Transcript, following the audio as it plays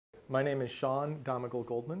My name is Shawn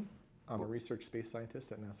Domagal-Goldman. I'm a research space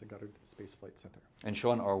scientist at NASA Goddard Space Flight Center. And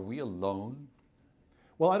Shawn, are we alone?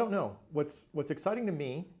 Well, I don't know. What's exciting to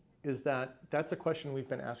me is that that's a question we've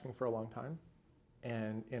been asking for a long time.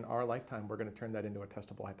 And in our lifetime, we're going to turn that into a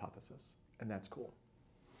testable hypothesis. And that's cool.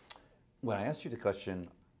 When I asked you the question,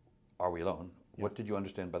 are we alone? Yeah. What did you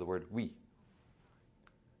understand by the word we?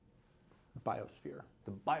 Biosphere.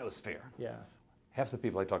 The biosphere. Yeah. Half the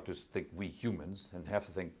people I talk to think we humans, and half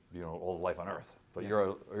to think, all life on Earth. But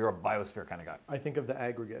Yeah. you're a biosphere kind of guy. I think of the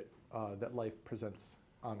aggregate that life presents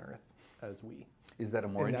on Earth as we. Is that a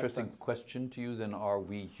more In that interesting sense. question to you than are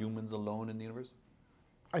we humans alone in the universe?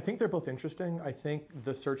 I think they're both interesting. I think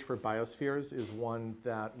the search for biospheres is one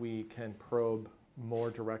that we can probe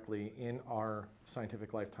more directly in our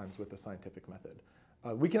scientific lifetimes with the scientific method.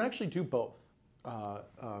 We can actually do both.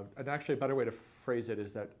 And actually a better way to phrase it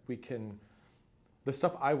is that we can, the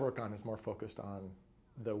stuff I work on is more focused on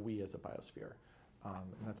the we as a biosphere.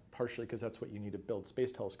 And that's partially because that's what you need to build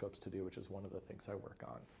space telescopes to do, which is one of the things I work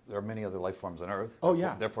on. There are many other life forms on Earth. Oh,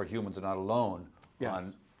 therefore, yeah. Therefore, humans are not alone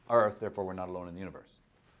on Earth. Therefore, we're not alone in the universe.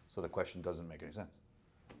 So the question doesn't make any sense.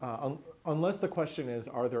 Unless the question is,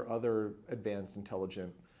 are there other advanced,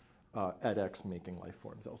 intelligent, edX making life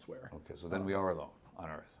forms elsewhere? Okay, so then we are alone on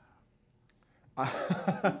Earth.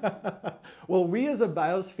 Well, we as a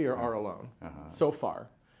biosphere are alone so far.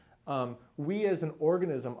 We as an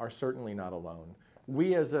organism are certainly not alone.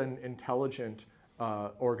 We as an intelligent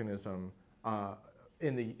organism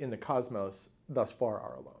in the cosmos thus far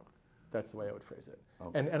are alone. That's the way I would phrase it.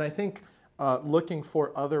 Okay. And I think looking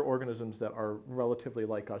for other organisms that are relatively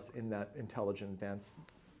like us in that intelligent, advanced,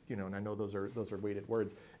 and I know those are weighted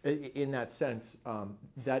words. In that sense,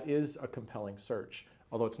 that is a compelling search.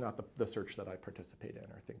 Although it's not the search that I participate in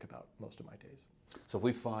or think about most of my days. So if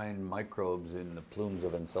we find microbes in the plumes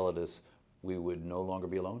of Enceladus, we would no longer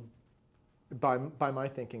be alone? By my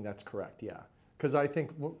thinking, that's correct, yeah. Because I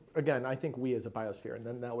think, again, I think we as a biosphere, and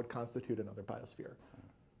then that would constitute another biosphere.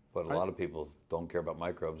 But a lot of people don't care about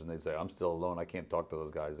microbes, and they say, I'm still alone, I can't talk to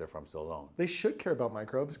those guys, therefore I'm still alone. They should care about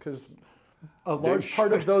microbes, because a large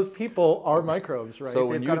part of those people are microbes, right?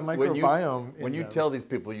 So They've got a microbiome when you tell these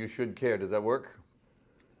people you should care, does that work?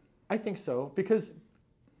 I think so, because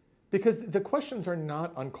the questions are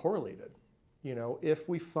not uncorrelated. If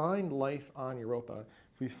we find life on Europa,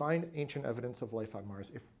 if we find ancient evidence of life on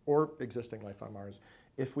Mars, or existing life on Mars,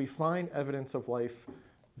 if we find evidence of life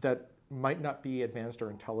that might not be advanced or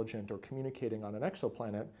intelligent or communicating on an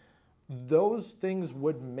exoplanet, those things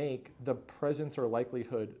would make the presence or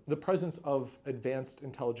likelihood, the presence of advanced,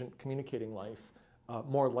 intelligent, communicating life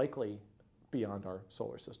more likely beyond our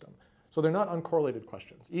solar system. So they're not uncorrelated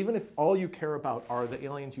questions. Even if all you care about are the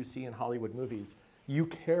aliens you see in Hollywood movies, you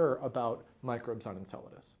care about microbes on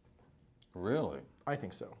Enceladus. Really? I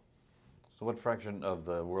think so. So what fraction of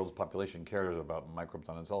the world's population cares about microbes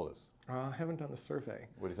on Enceladus? I haven't done the survey.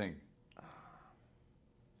 What do you think?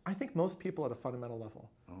 I think most people at a fundamental level.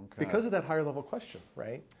 Okay. Because of that higher level question,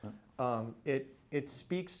 right? It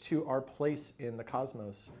speaks to our place in the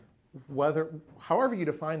cosmos. However you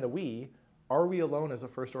define the we, are we alone as a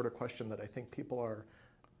first order question that I think people are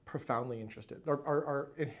profoundly interested, or are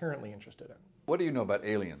inherently interested in. What do you know about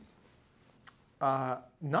aliens?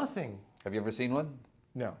 Nothing. Have you ever seen one?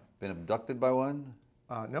 No. Been abducted by one?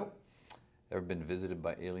 Nope. Ever been visited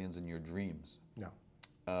by aliens in your dreams? No.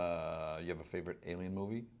 You have a favorite alien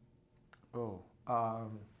movie? Oh.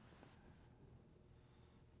 I've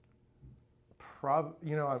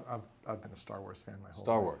been a Star Wars fan my whole life.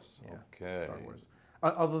 Star Wars. Yeah, Okay. Star Wars.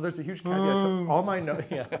 Although there's a huge caveat to all my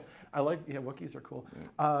Wookiees are cool.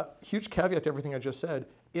 Huge caveat to everything I just said.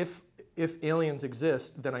 If aliens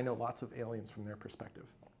exist, then I know lots of aliens from their perspective.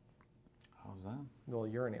 How's that? Well,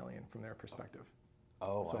 you're an alien from their perspective.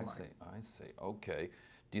 Oh, So I see. Okay.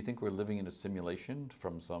 Do you think we're living in a simulation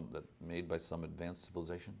made by some advanced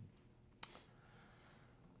civilization?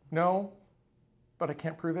 No, but I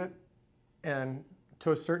can't prove it. And to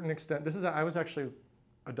a certain extent, I was actually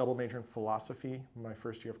a double major in philosophy my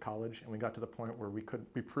first year of college, and we got to the point where we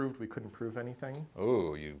proved we couldn't prove anything.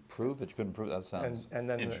 Oh, you proved that you couldn't prove? That sounds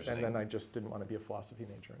interesting. And then I just didn't want to be a philosophy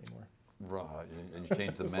major anymore. Right, and you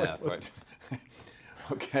changed the math, right?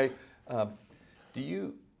 Okay.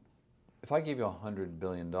 If I gave you $100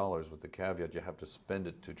 billion with the caveat you have to spend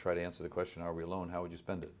it to try to answer the question, are we alone, how would you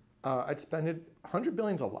spend it? I'd spend it, 100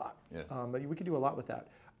 billion's a lot. Yes. But we could do a lot with that.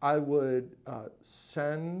 I would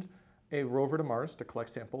send a rover to Mars to collect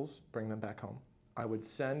samples, bring them back home. I would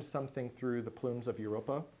send something through the plumes of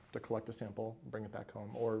Europa to collect a sample, bring it back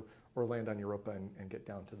home, or land on Europa and get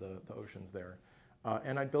down to the oceans there.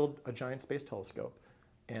 And I'd build a giant space telescope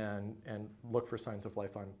and look for signs of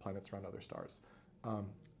life on planets around other stars.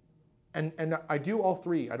 And I do all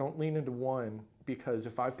three. I don't lean into one because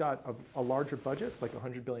if I've got a larger budget, like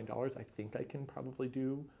 $100 billion, I think I can probably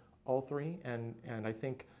do all three. And I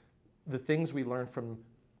think the things we learn from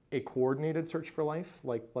a coordinated search for life,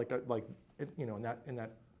 in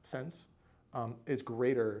that sense, is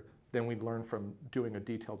greater than we'd learn from doing a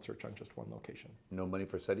detailed search on just one location. No money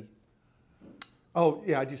for SETI? Oh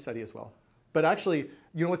yeah, I do SETI as well. But actually,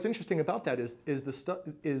 what's interesting about that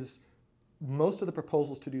is most of the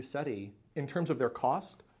proposals to do SETI, in terms of their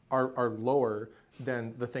cost, are lower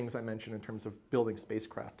than the things I mentioned in terms of building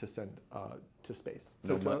spacecraft to send to space,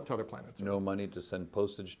 to other planets. No money to send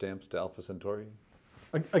postage stamps to Alpha Centauri?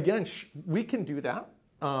 Again, we can do that.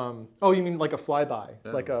 Oh, you mean like a flyby?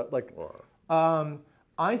 Yeah.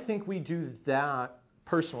 I think we do that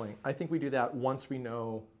personally. I think we do that once we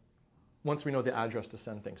know the address to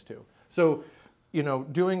send things to. So,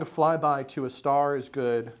 doing a flyby to a star is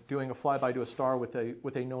good. Doing a flyby to a star with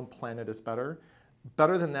a known planet is better.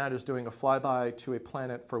 Better than that is doing a flyby to a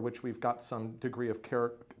planet for which we've got some degree of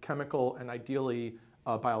chemical and ideally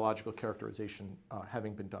biological characterization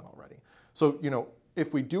having been done already. So,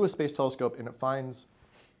 if we do a space telescope and it finds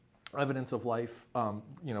evidence of life,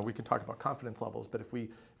 we can talk about confidence levels, but if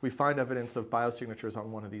we find evidence of biosignatures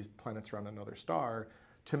on one of these planets around another star,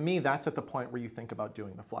 to me, that's at the point where you think about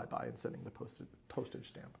doing the flyby and sending the postage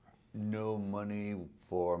stamp. No money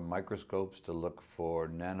for microscopes to look for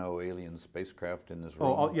nano-alien spacecraft in this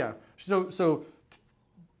room? Oh, yeah. So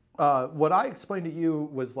what I explained to you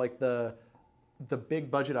was like the big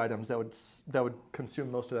budget items that would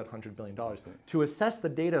consume most of that $100 billion. To assess the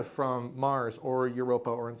data from Mars or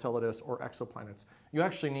Europa or Enceladus or exoplanets, you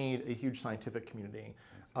actually need a huge scientific community.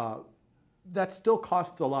 That still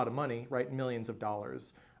costs a lot of money, right? Millions of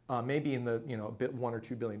dollars, maybe in the $1 or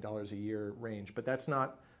 $2 billion a year range. But that's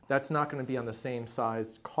not going to be on the same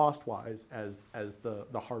size cost-wise as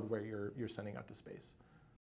the hardware you're sending out to space.